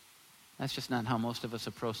 That's just not how most of us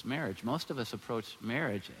approach marriage. Most of us approach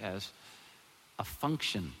marriage as a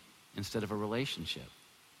function instead of a relationship.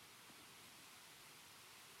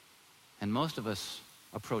 And most of us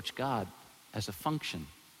approach God as a function.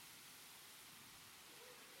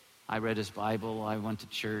 I read his Bible, I went to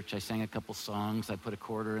church, I sang a couple songs, I put a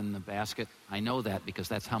quarter in the basket. I know that because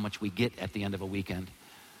that's how much we get at the end of a weekend.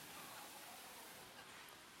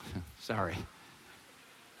 Sorry.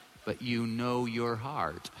 But you know your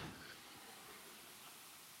heart.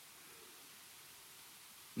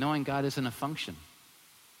 Knowing God isn't a function.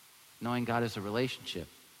 Knowing God is a relationship.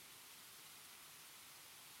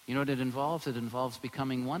 You know what it involves? It involves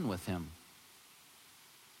becoming one with him.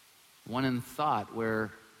 One in thought,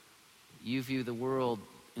 where you view the world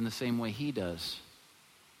in the same way he does.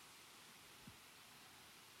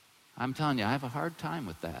 I'm telling you, I have a hard time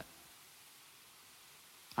with that.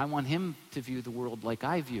 I want him to view the world like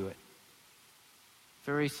I view it.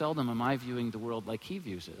 Very seldom am I viewing the world like he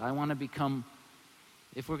views it. I want to become,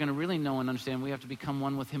 if we're going to really know and understand, we have to become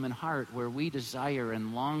one with him in heart, where we desire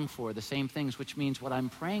and long for the same things, which means what I'm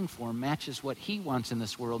praying for matches what he wants in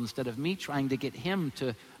this world instead of me trying to get him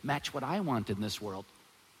to match what I want in this world.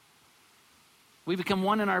 We become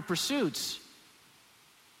one in our pursuits,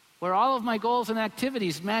 where all of my goals and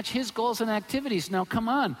activities match his goals and activities. Now, come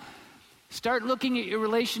on. Start looking at your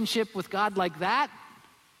relationship with God like that.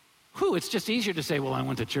 Whew, it's just easier to say, well, I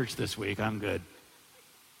went to church this week, I'm good.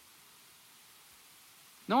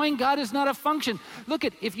 Knowing God is not a function. Look,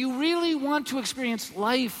 if you really want to experience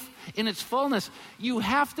life in its fullness, you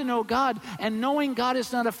have to know God. And knowing God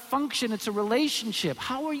is not a function, it's a relationship.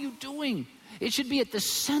 How are you doing? It should be at the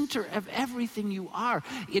center of everything you are.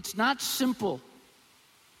 It's not simple.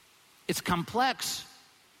 It's complex.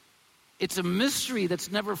 It's a mystery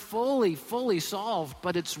that's never fully solved,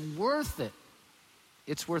 but it's worth it.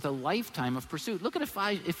 It's worth a lifetime of pursuit. Look at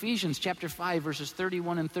Ephesians chapter 5, verses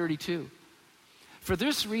 31 and 32. For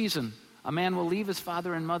this reason, a man will leave his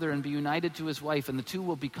father and mother and be united to his wife, and the two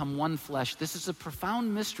will become one flesh. This is a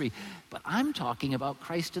profound mystery, but I'm talking about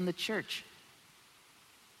Christ and the church.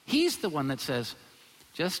 He's the one that says,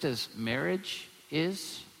 just as marriage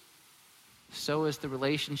is So is the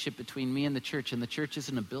relationship between me and the church. And the church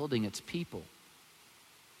isn't a building, it's people.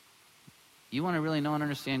 You want to really know and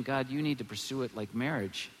understand God, you need to pursue it like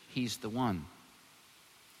marriage. He's the one.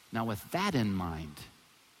 Now, with that in mind,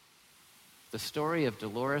 the story of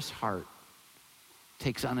Dolores Hart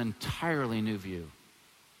takes on an entirely new view.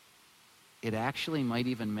 It actually might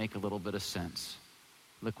even make a little bit of sense.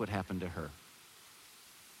 Look what happened to her.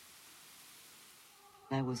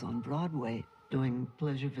 I was on Broadway doing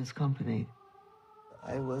Pleasure of His Company.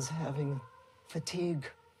 I was having fatigue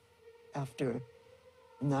after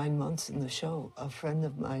 9 months in the show. A friend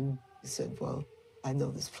of mine said, well, I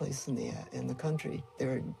know this place in the country.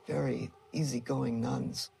 They're very easygoing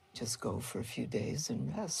nuns. Just go for a few days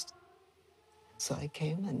and rest. So I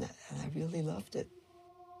came and I really loved it.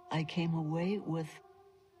 I came away with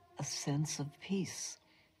a sense of peace,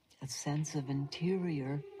 a sense of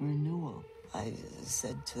interior renewal. I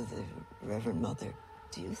said to the Reverend Mother,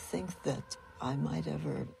 do you think that I might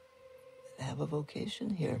ever have a vocation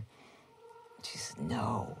here? She said,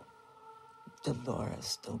 no.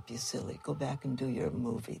 Dolores, don't be silly. Go back and do your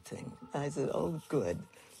movie thing. I said, oh, good.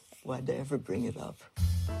 Why'd I ever bring it up?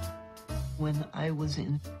 When I was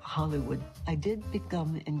in Hollywood, I did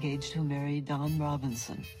become engaged to marry Don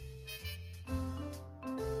Robinson.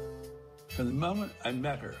 From the moment I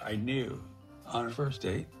met her, I knew on our first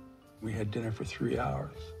date, we had dinner for 3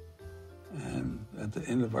 hours. And at the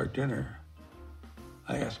end of our dinner,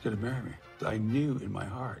 I asked her to marry me. I knew in my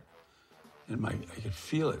heart, I could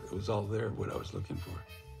feel it. It was all there, what I was looking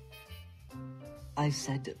for. I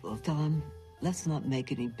said, well, Don, let's not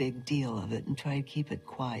make any big deal of it and try to keep it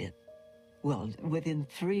quiet. Well, within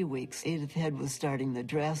 3 weeks, Edith Head was starting the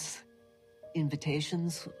dress.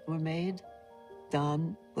 Invitations were made.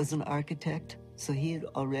 Don was an architect, so he had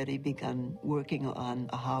already begun working on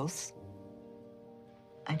a house.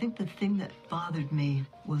 I think the thing that bothered me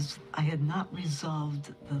was I had not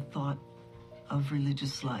resolved the thought of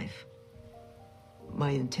religious life. My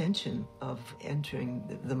intention of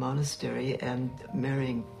entering the monastery and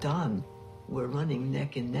marrying Don were running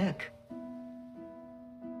neck and neck.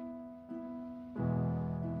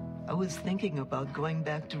 I was thinking about going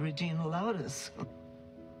back to Regina Laudis.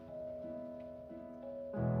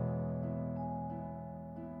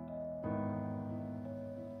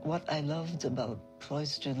 What I loved about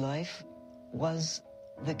cloistered life was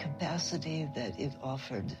the capacity that it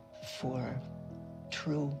offered for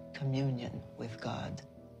true communion with God.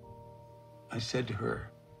 I said to her,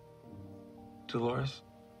 Dolores,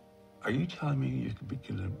 are you telling me you're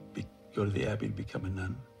going to go to the Abbey to become a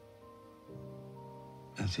nun?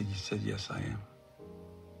 And she said, yes, I am.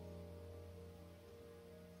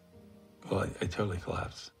 Well, I totally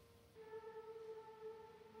collapsed.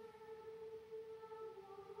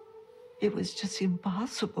 It was just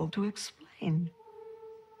impossible to explain.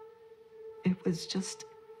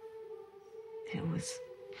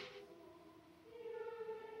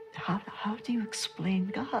 How do you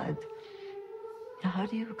explain God? How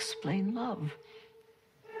do you explain love?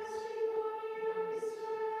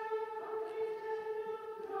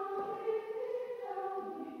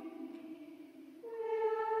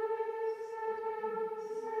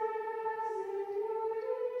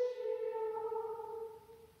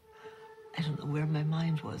 I don't know where my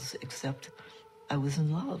mind was, except I was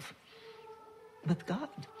in love with God.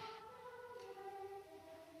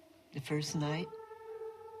 The first night,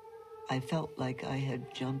 I felt like I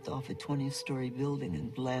had jumped off a 20-story building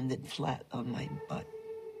and landed flat on my butt.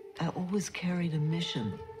 I always carried a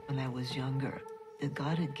mission when I was younger, that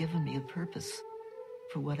God had given me a purpose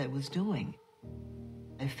for what I was doing.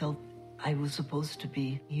 I felt I was supposed to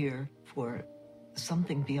be here for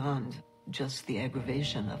something beyond just the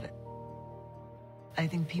aggravation of it. I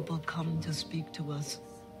think people come to speak to us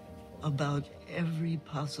about every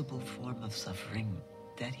possible form of suffering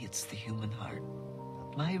that hits the human heart.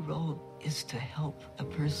 My role is to help a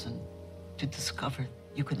person to discover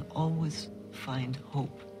you can always find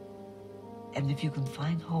hope. And if you can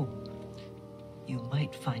find hope, you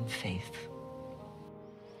might find faith.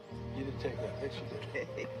 You didn't take that picture, did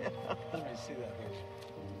you? Let me see that picture.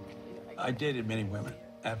 I dated many women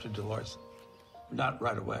after Dolores. Not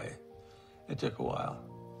right away. It took a while.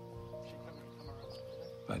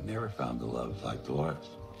 But I never found the love like Dolores.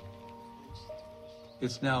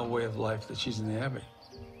 It's now a way of life that she's in the Abbey.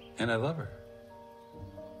 And I love her.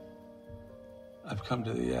 I've come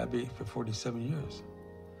to the Abbey for 47 years.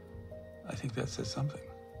 I think that says something.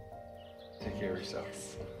 Take care of yourself.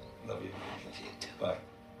 Yes. Love you. Love you too. Bye.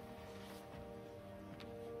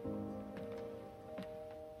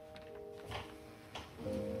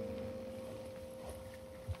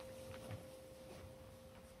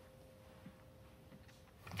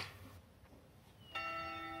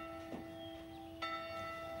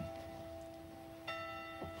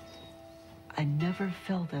 I never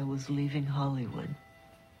felt I was leaving Hollywood.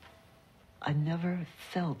 I never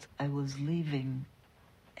felt I was leaving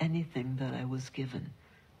anything that I was given.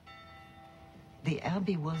 The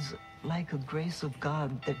Abbey was like a grace of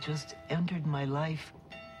God that just entered my life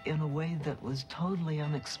in a way that was totally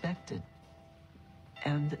unexpected.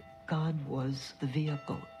 And God was the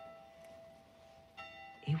vehicle.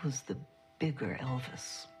 He was the bigger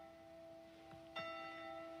Elvis.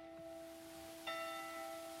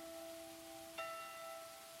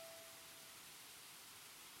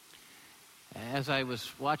 As I was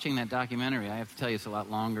watching that documentary, I have to tell you it's a lot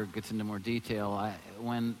longer, gets into more detail.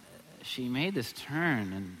 When she made this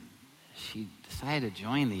turn and she decided to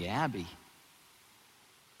join the Abbey,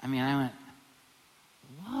 I went,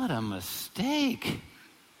 what a mistake.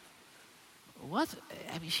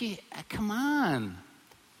 Come on.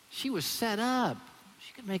 She was set up.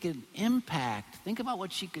 She could make an impact. Think about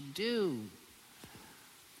what she could do.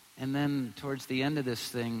 And then towards the end of this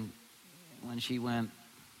thing, when she went,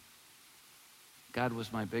 God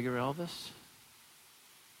was my bigger Elvis,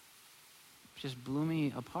 it just blew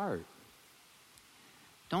me apart.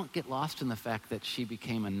 Don't get lost in the fact that she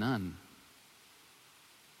became a nun.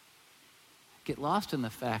 Get lost in the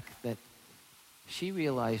fact that she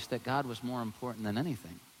realized that God was more important than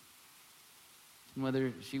anything. And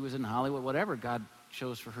whether she was in Hollywood, whatever God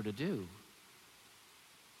chose for her to do.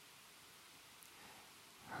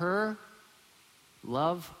 Her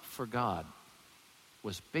love for God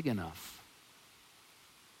was big enough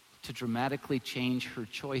to dramatically change her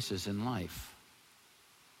choices in life.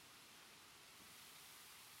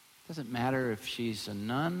 Doesn't matter if she's a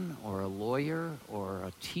nun or a lawyer or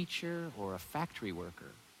a teacher or a factory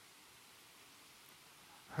worker.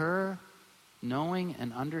 Her knowing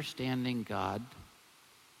and understanding God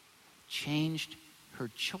changed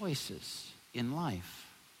her choices in life.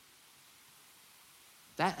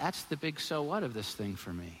 That's the big so what of this thing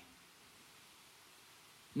for me.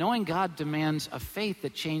 Knowing God demands a faith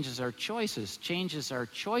that changes our choices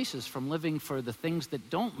from living for the things that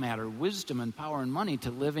don't matter, wisdom and power and money, to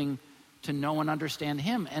living to know and understand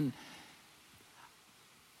Him. And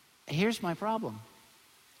here's my problem.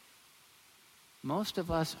 Most of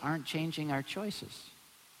us aren't changing our choices.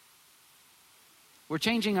 We're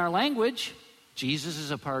changing our language. Jesus is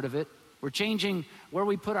a part of it. We're changing where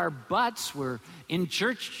we put our butts. We're in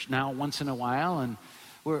church now once in a while, and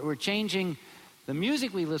we're changing the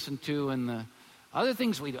music we listen to and the other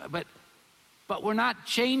things we do, but we're not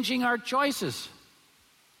changing our choices.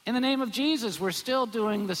 In the name of Jesus, we're still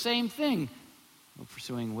doing the same thing. We're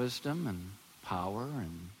pursuing wisdom and power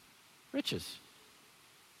and riches.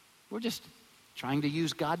 We're just trying to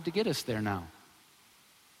use God to get us there now.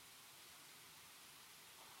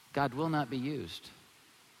 God will not be used.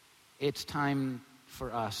 It's time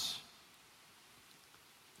for us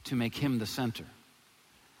to make Him the center.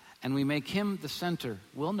 And we make Him the center,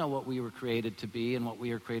 we'll know what we were created to be and what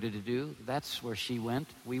we are created to do. That's where she went.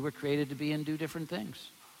 We were created to be and do different things.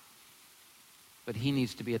 But He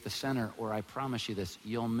needs to be at the center, or I promise you this,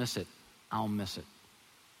 you'll miss it. I'll miss it.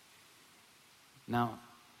 Now,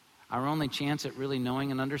 our only chance at really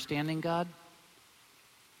knowing and understanding God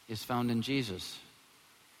is found in Jesus.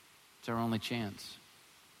 It's our only chance.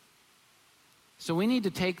 So we need to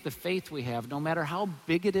take the faith we have, no matter how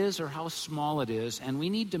big it is or how small it is, and we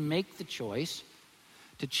need to make the choice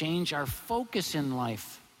to change our focus in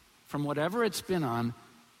life from whatever it's been on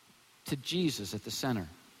to Jesus at the center.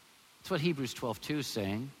 That's what Hebrews 12:2 is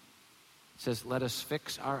saying. It says, let us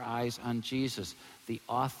fix our eyes on Jesus, the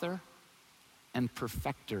author and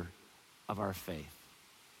perfecter of our faith.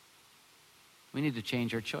 We need to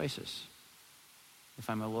change our choices. If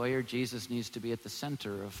I'm a lawyer, Jesus needs to be at the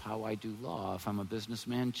center of how I do law. If I'm a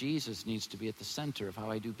businessman, Jesus needs to be at the center of how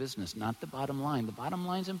I do business, not the bottom line. The bottom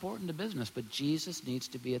line is important to business, but Jesus needs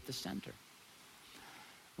to be at the center.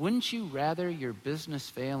 Wouldn't you rather your business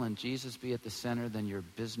fail and Jesus be at the center than your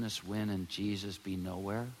business win and Jesus be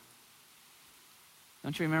nowhere?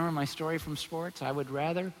 Don't you remember my story from sports? I would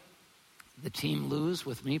rather the team lose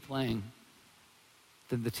with me playing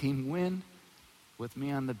than the team win with me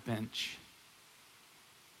on the bench.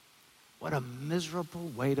 What a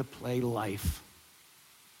miserable way to play life.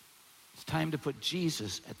 It's time to put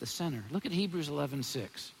Jesus at the center. Look at Hebrews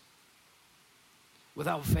 11:6.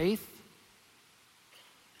 Without faith,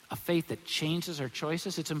 a faith that changes our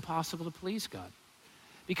choices, it's impossible to please God.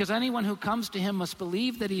 Because anyone who comes to Him must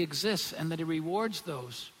believe that He exists and that He rewards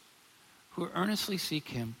those who earnestly seek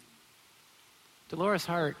Him. Dolores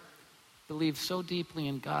Hart believed so deeply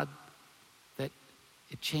in God that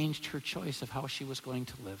it changed her choice of how she was going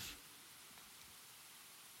to live.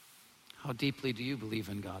 How deeply do you believe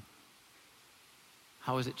in God?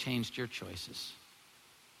 How has it changed your choices?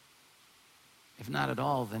 If not at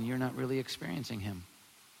all, then you're not really experiencing him.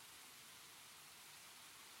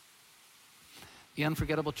 The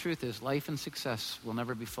unforgettable truth is life and success will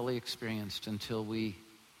never be fully experienced until we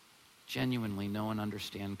genuinely know and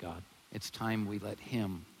understand God. It's time we let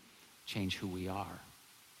him change who we are.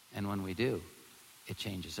 And when we do, it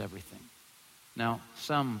changes everything. Now,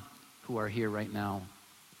 some who are here right now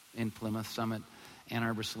in Plymouth, some at Ann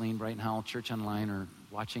Arbor, Saline, Brighton Howell, Church Online, or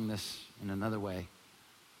watching this in another way,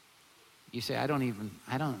 you say, I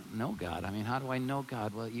don't know God. I mean, how do I know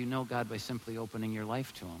God? Well, you know God by simply opening your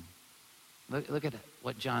life to him. Look at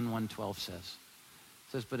what John 1:12 says.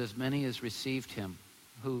 It says, but as many as received him,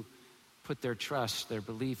 who put their trust, their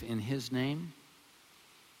belief in his name,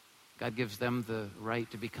 God gives them the right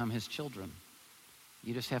to become his children.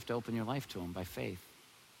 You just have to open your life to him by faith.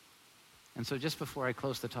 And so just before I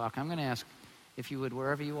close the talk, I'm going to ask if you would,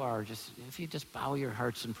 wherever you are, if you just bow your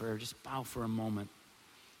hearts in prayer, just bow for a moment.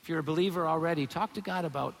 If you're a believer already, talk to God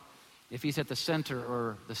about if he's at the center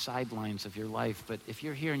or the sidelines of your life. But if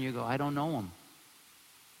you're here and you go, I don't know him,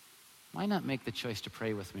 why not make the choice to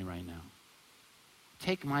pray with me right now?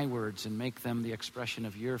 Take my words and make them the expression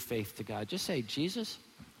of your faith to God. Just say, Jesus,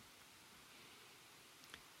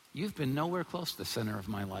 you've been nowhere close to the center of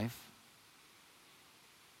my life.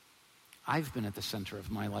 I've been at the center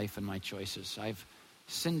of my life and my choices. I've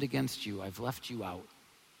sinned against you. I've left you out.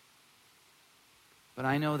 But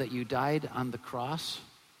I know that you died on the cross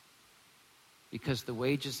because the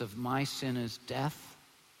wages of my sin is death.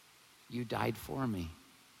 You died for me.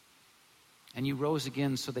 And you rose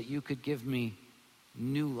again so that you could give me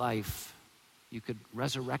new life. You could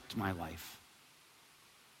resurrect my life.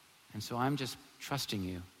 And so I'm just trusting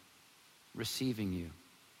you, receiving you,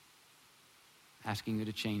 asking you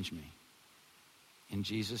to change me. In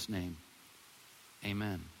Jesus' name,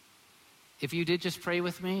 amen. If you did just pray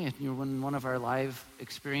with me, if you were in one of our live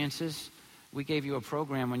experiences, we gave you a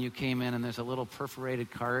program when you came in, and there's a little perforated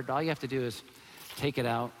card. All you have to do is take it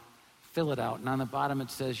out, fill it out, and on the bottom it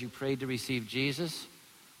says you prayed to receive Jesus.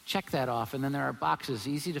 Check that off, and then there are boxes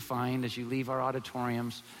easy to find as you leave our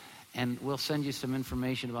auditoriums, and we'll send you some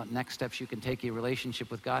information about next steps you can take in your relationship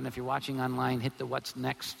with God. And if you're watching online, hit the What's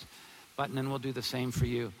Next button, and we'll do the same for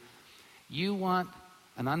you. You want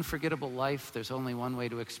an unforgettable life? There's only one way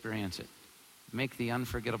to experience it. Make the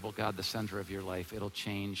unforgettable God the center of your life. It'll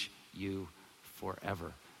change you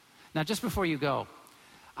forever. Now, just before you go,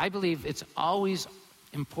 I believe it's always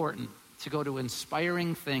important to go to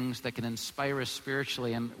inspiring things that can inspire us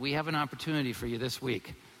spiritually, and we have an opportunity for you this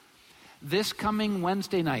week. This coming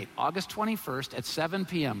Wednesday night, August 21st at 7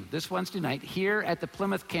 p.m., this Wednesday night, here at the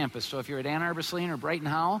Plymouth campus. So if you're at Ann Arbor, Saline, or Brighton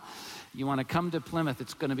Howell, you want to come to Plymouth,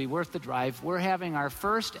 it's going to be worth the drive. We're having our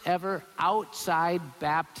first ever outside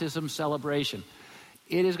baptism celebration.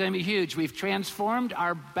 It is going to be huge. We've transformed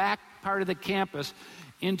our back part of the campus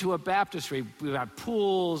into a baptistry. We've got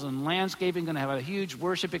pools and landscaping, going to have a huge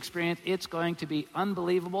worship experience. It's going to be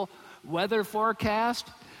unbelievable. Weather forecast,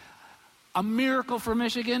 a miracle for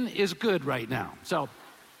Michigan, is good right now. So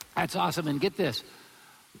that's awesome. And get this,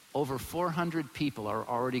 over 400 people are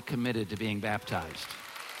already committed to being baptized.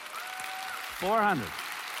 400.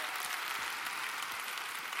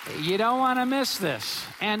 You don't want to miss this.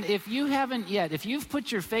 And if you haven't yet, if you've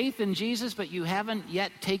put your faith in Jesus, but you haven't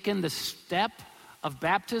yet taken the step of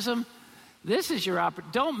baptism, this is your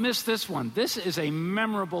opportunity. Don't miss this one. This is a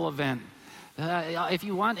memorable event. If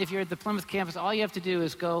you're at the Plymouth campus, all you have to do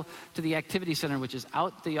is go to the activity center, which is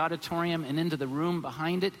out the auditorium and into the room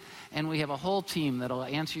behind it. And we have a whole team that'll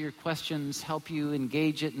answer your questions, help you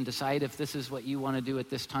engage it, and decide if this is what you want to do at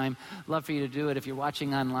this time. Love for you to do it. If you're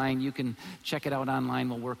watching online, you can check it out online.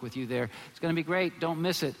 We'll work with you there. It's going to be great. Don't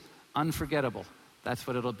miss it. Unforgettable. That's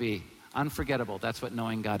what it'll be. Unforgettable. That's what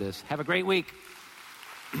knowing God is. Have a great week.